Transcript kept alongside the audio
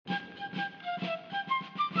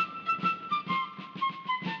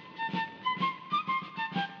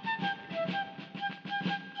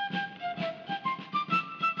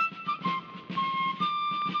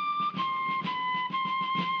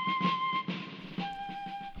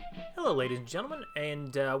Hello, ladies and gentlemen,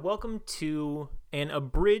 and welcome to an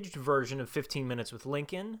abridged version of 15 Minutes with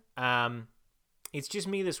Lincoln. It's just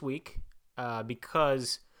me this week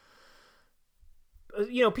because,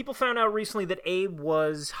 people found out recently that Abe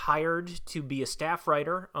was hired to be a staff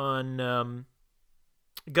writer on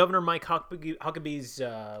Governor Mike Huckabee's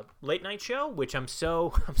late night show, which I'm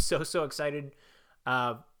so excited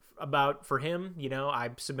about for him. You know,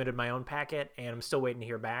 I submitted my own packet and I'm still waiting to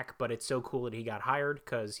hear back, but it's so cool that he got hired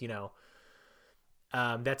because,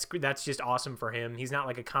 that's just awesome for him. He's not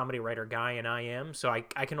like a comedy writer guy, and I am, so I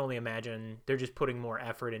can only imagine they're just putting more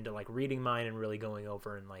effort into like reading mine and really going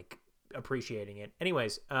over and like appreciating it.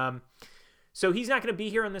 Anyways, so he's not going to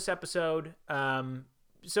be here on this episode.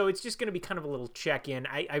 So it's just going to be kind of a little check-in.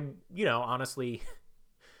 I honestly,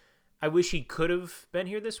 I wish he could have been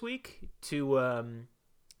here this week to,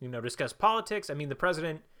 discuss politics. I mean, the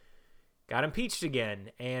president got impeached again,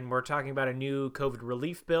 and we're talking about a new COVID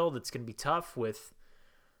relief bill that's going to be tough with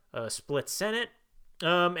a split Senate.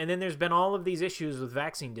 And then there's been all of these issues with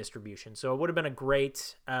vaccine distribution. So it would have been a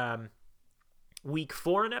great week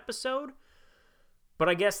for an episode. But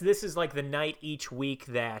I guess this is like the night each week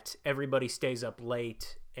that everybody stays up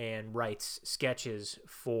late and writes sketches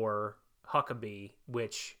for Huckabee,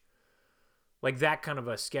 which, like, that kind of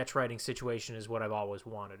a sketch writing situation is what I've always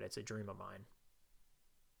wanted. It's a dream of mine.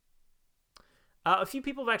 A few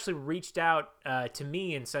people have actually reached out to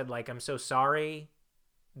me and said, like, I'm so sorry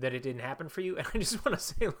that it didn't happen for you. And I just want to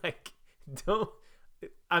say, like,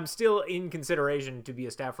 I'm still in consideration to be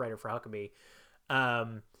a staff writer for Huckabee.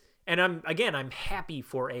 And I'm happy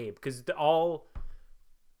for Abe because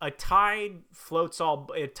a tide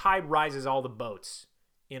rises all the boats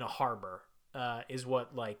in a harbor, is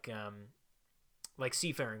what like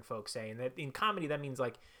seafaring folks say. And that in comedy, that means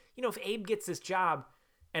like, if Abe gets this job,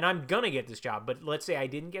 and I'm going to get this job, but let's say I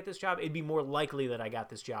didn't get this job, it'd be more likely that I got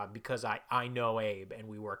this job because I know Abe and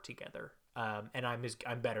we work together. And I'm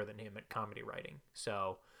better than him at comedy writing.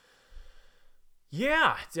 So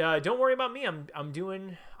yeah, don't worry about me. I'm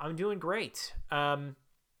doing great.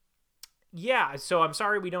 Yeah, so I'm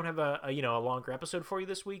sorry we don't have a longer episode for you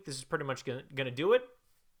this week. This is pretty much going to do it.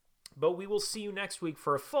 But we will see you next week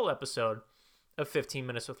for a full episode of 15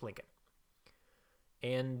 Minutes with Lincoln.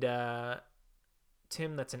 And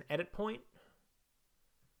Tim, that's an edit point.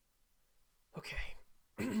 Okay.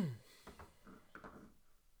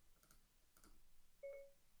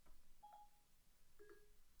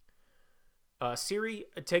 Siri,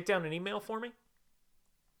 take down an email for me.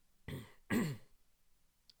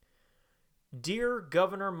 Dear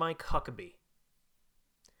Governor Mike Huckabee,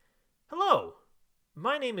 hello,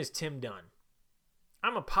 my name is Tim Dunn.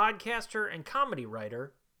 I'm a podcaster and comedy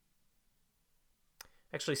writer.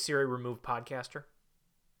 Actually, Siri, remove podcaster.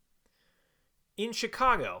 In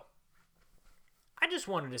Chicago. I just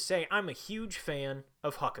wanted to say I'm a huge fan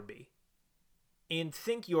of Huckabee and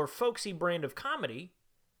think your folksy brand of comedy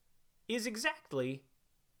is exactly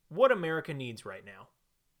what America needs right now.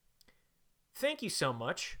 Thank you so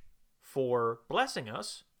much for blessing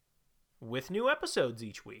us with new episodes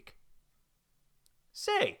each week.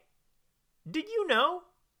 Say, did you know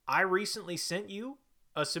I recently sent you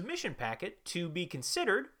a submission packet to be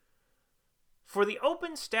considered for the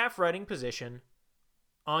open staff writing position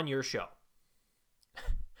on your show?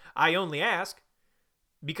 I only ask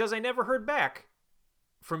because I never heard back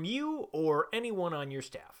from you or anyone on your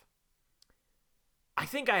staff. I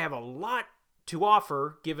think I have a lot to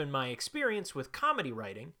offer given my experience with comedy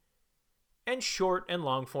writing and short and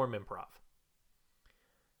long form improv.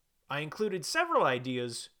 I included several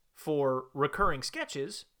ideas for recurring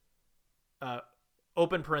sketches,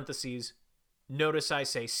 open parentheses, notice I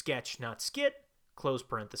say sketch, not skit, close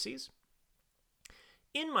parentheses,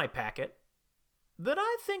 in my packet that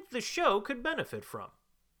I think the show could benefit from.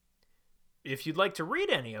 If you'd like to read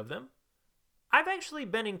any of them, I've actually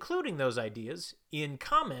been including those ideas in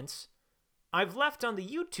comments I've left on the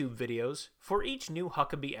YouTube videos for each new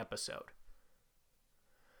Huckabee episode.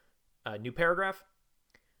 New paragraph.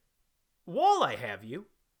 While I have you,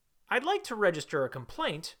 I'd like to register a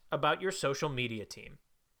complaint about your social media team.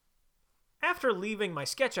 After leaving my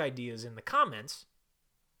sketch ideas in the comments,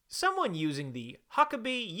 someone using the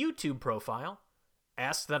Huckabee YouTube profile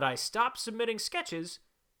asked that I stop submitting sketches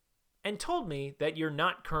and told me that you're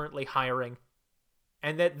not currently hiring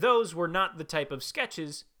and that those were not the type of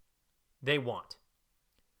sketches they want.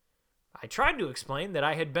 I tried to explain that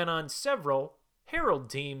I had been on several Herald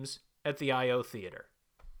teams at the I.O. Theater,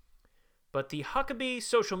 but the Huckabee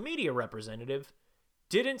social media representative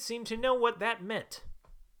didn't seem to know what that meant.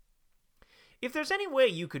 If there's any way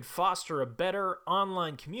you could foster a better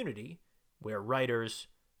online community where writers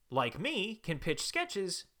like me can pitch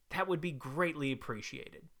sketches that would be greatly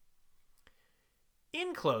appreciated.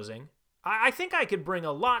 In closing, I think I could bring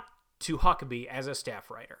a lot to Huckabee as a staff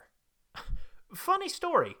writer. Funny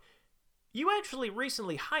story. You actually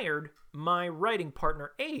recently hired my writing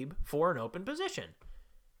partner Abe for an open position.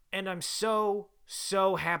 And I'm so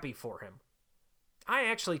happy for him. I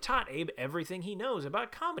actually taught Abe everything he knows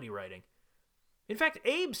about comedy writing. In fact,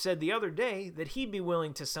 Abe said the other day that he'd be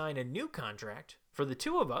willing to sign a new contract for the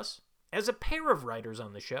two of us as a pair of writers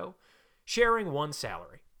on the show, sharing one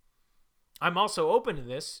salary. I'm also open to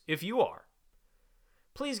this if you are.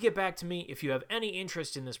 Please get back to me if you have any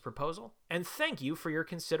interest in this proposal, and thank you for your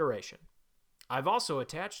consideration. I've also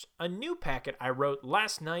attached a new packet I wrote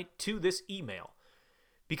last night to this email,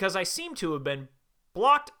 because I seem to have been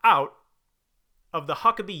blocked out of the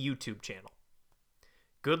Huckabee YouTube channel.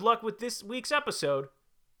 Good luck with this week's episode.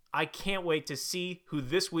 I can't wait to see who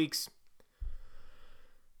this week's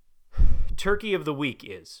Turkey of the Week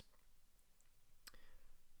is.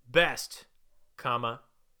 Best,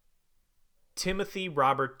 Timothy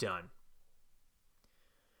Robert Dunn.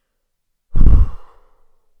 You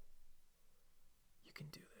can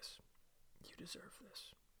do this. You deserve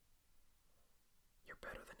this. You're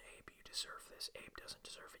better than Abe. You deserve this. Abe doesn't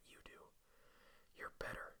deserve it. You do. You're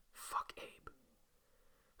better. Fuck Abe.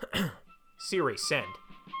 Siri, send.